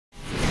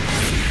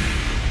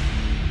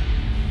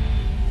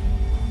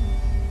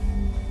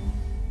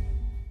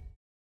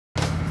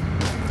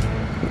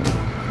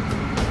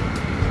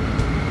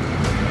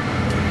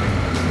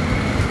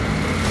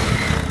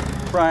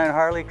Ryan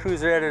Harley,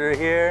 cruiser editor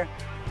here,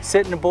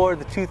 sitting aboard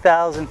the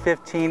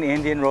 2015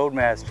 Indian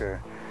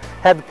Roadmaster.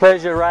 Had the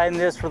pleasure of riding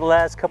this for the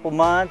last couple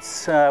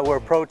months. We're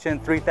approaching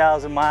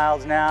 3,000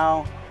 miles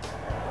now.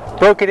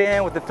 Broke it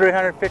in with a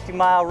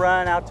 350-mile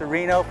run out to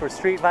Reno for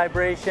street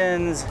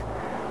vibrations.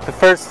 The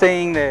first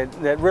thing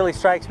that really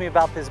strikes me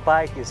about this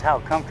bike is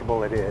how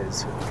comfortable it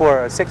is.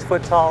 For a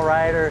 6-foot-tall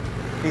rider,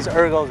 these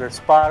ergos are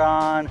spot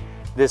on.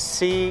 This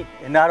seat,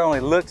 it not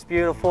only looks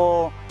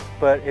beautiful,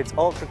 but it's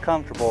ultra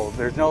comfortable.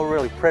 There's no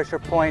really pressure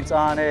points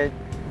on it.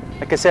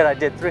 Like I said, I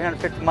did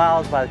 350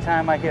 miles. By the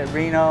time I hit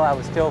Reno, I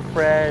was still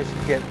fresh.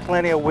 Get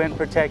plenty of wind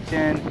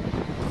protection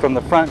from the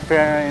front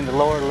fairing, the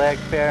lower leg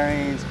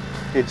fairings,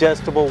 the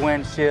adjustable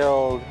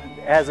windshield.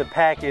 As a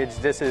package,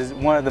 this is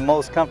one of the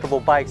most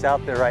comfortable bikes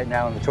out there right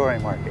now in the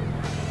touring market.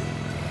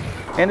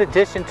 In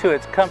addition to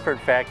its comfort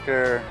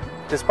factor,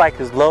 this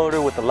bike is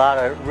loaded with a lot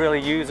of really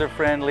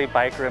user-friendly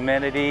biker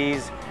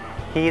amenities,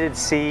 heated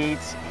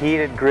seats,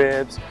 heated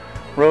grips.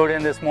 Rode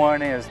in this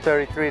morning, it was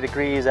 33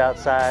 degrees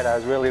outside. I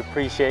was really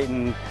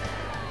appreciating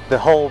the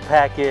whole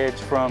package,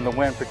 from the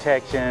wind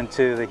protection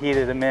to the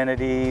heated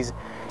amenities.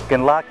 You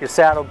can lock your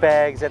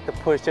saddlebags at the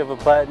push of a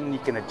button. You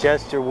can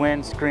adjust your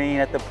windscreen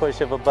at the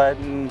push of a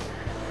button.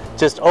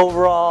 Just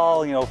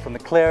overall, you know, from the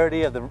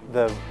clarity of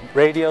the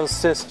radio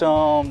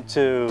system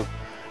to,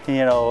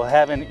 you know,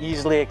 having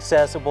easily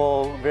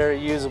accessible, very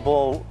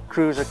usable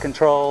cruiser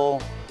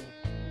control.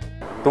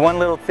 The one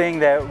little thing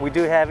that we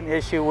do have an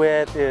issue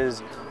with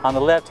is on the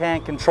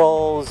left-hand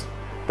controls,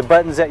 the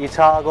buttons that you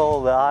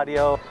toggle, the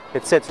audio,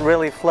 it sits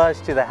really flush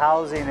to the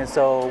housing, and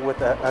so with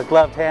a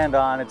gloved hand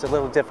on, it's a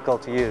little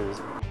difficult to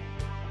use.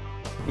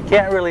 You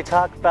can't really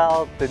talk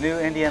about the new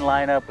Indian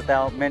lineup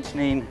without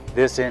mentioning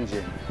this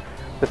engine.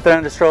 The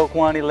Thunderstroke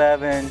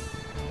 111,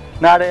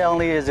 not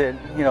only is it,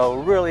 you know,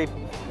 really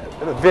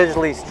a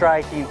visually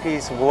striking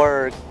piece of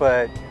work,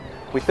 but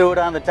we threw it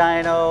on the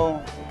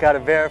dyno, got a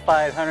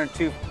verified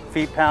 102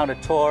 feet-pound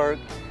of torque,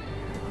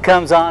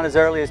 comes on as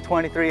early as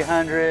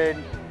 2,300,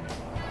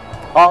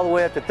 all the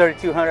way up to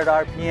 3,200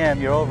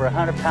 RPM, you're over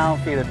 100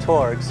 pound-feet of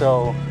torque.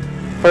 So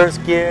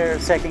first gear,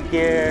 second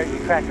gear, you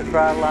crack the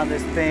throttle on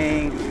this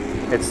thing,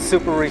 it's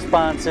super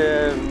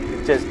responsive,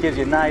 it just gives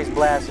you a nice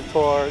blast of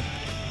torque.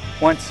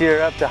 Once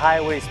you're up to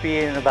highway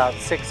speed in about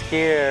 6th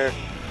gear,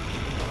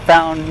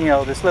 found, you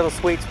know, this little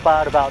sweet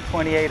spot about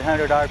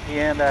 2,800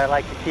 RPM that I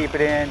like to keep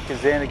it in,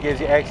 because then it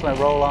gives you excellent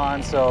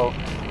roll-on. So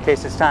in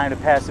case it's time to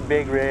pass a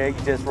big rig,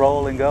 you just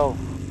roll and go.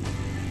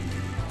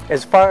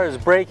 As far as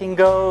braking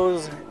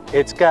goes,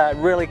 it's got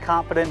really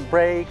competent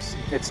brakes.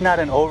 It's not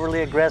an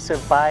overly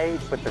aggressive bike,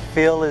 but the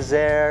feel is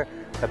there,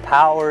 the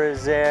power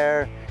is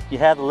there. You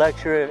have the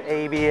luxury of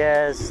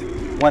ABS.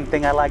 One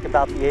thing I like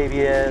about the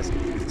ABS,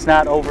 it's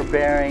not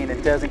overbearing,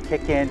 it doesn't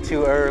kick in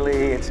too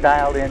early, it's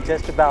dialed in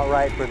just about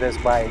right for this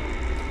bike.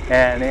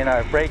 And in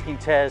our braking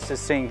test,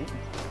 this thing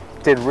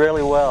did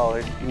really well.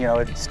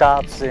 It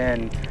stops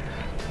in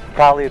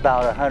probably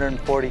about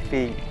 140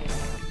 feet.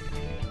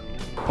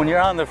 When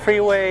you're on the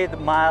freeway, the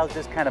miles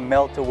just kind of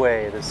melt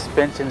away. The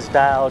suspension's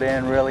dialed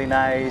in really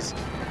nice.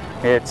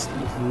 It's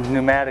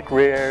pneumatic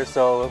rear,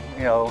 so,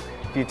 you know,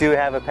 if you do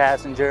have a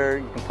passenger,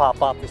 you can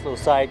pop off this little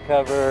side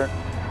cover,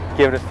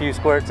 give it a few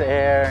squirts of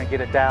air and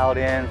get it dialed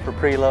in for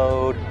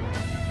preload.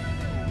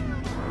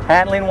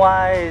 Handling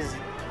wise,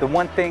 the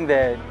one thing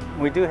that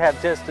we do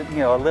have just, you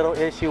know, a little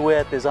issue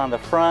with is on the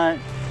front.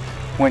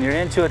 When you're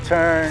into a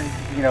turn,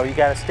 you know, you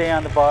got to stay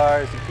on the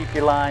bars, you keep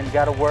your line, you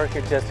got to work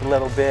it just a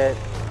little bit.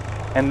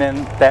 And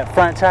then that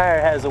front tire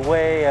has a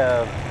way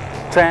of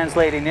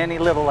translating any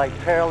little like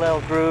parallel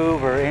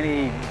groove or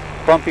any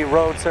bumpy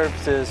road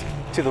surfaces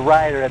to the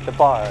rider at the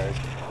bars.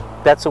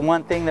 That's the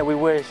one thing that we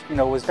wish, you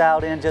know, was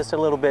dialed in just a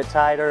little bit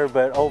tighter,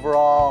 but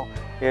overall,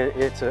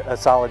 it's a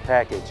solid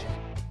package.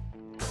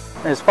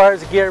 As far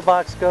as the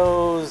gearbox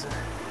goes,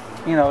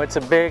 you know, it's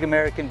a big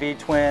American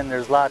V-twin.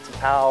 There's lots of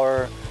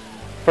power.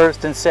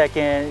 First and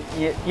second,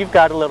 you've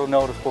got a little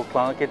noticeable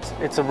clunk.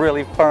 It's a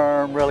really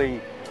firm,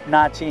 really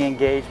notchy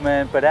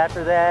engagement, but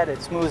after that, it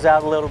smooths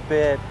out a little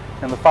bit,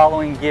 and the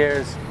following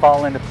gears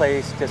fall into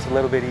place just a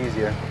little bit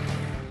easier.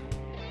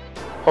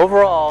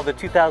 Overall, the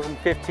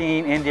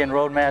 2015 Indian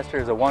Roadmaster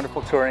is a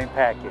wonderful touring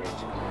package.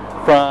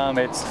 From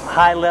its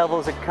high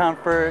levels of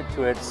comfort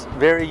to its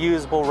very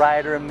usable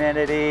rider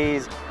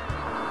amenities,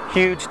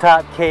 huge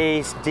top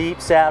case,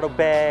 deep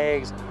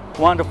saddlebags,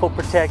 wonderful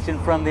protection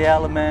from the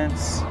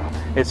elements.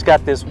 It's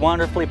got this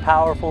wonderfully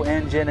powerful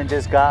engine and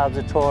just gobs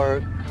of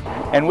torque.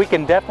 And we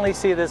can definitely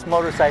see this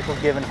motorcycle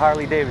giving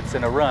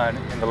Harley-Davidson a run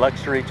in the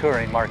luxury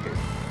touring market.